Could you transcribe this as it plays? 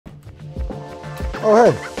Oh,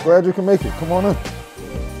 hey, glad you can make it. Come on in.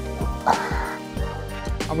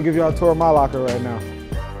 I'm gonna give y'all a tour of my locker right now.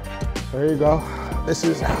 So here you go. This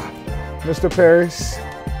is Mr. Perry's.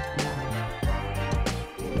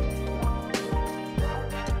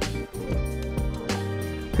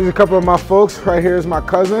 Here's a couple of my folks. Right here is my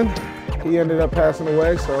cousin. He ended up passing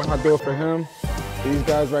away, so I do it for him. These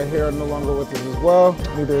guys right here are no longer with us as well.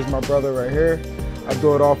 Neither is my brother right here. I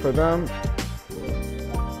do it all for them.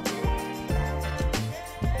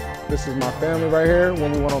 This is my family right here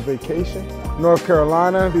when we went on vacation. North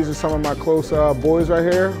Carolina, these are some of my close boys right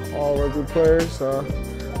here, all rugby players.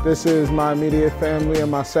 This is my immediate family and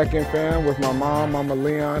my second fam with my mom, Mama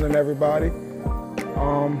Leon, and everybody.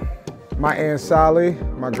 My Aunt Sally,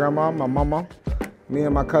 my grandma, my mama, me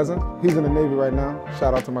and my cousin. He's in the Navy right now.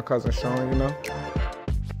 Shout out to my cousin Sean, you know.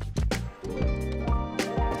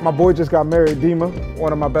 My boy just got married, Dima,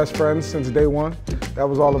 one of my best friends since day one. That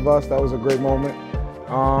was all of us. That was a great moment.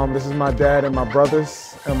 This is my dad and my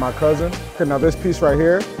brothers and my cousin. Okay, now this piece right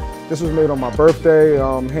here, this was made on my birthday,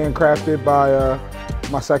 handcrafted by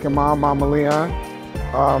my second mom, Mama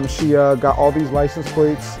Leon. She got all these license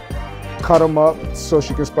plates, cut them up so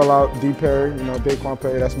she can spell out D. Perry, you know, Daquan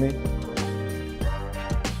Perry, that's me.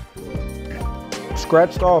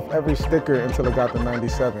 Scratched off every sticker until it got to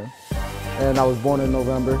 97. And I was born in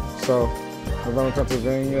November, so November,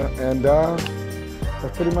 Pennsylvania. And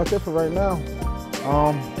that's pretty much it for right now.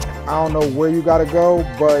 I don't know where you gotta go,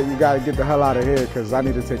 but you gotta get the hell out of here because I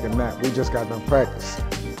need to take a nap. We just got done practice.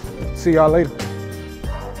 See y'all later.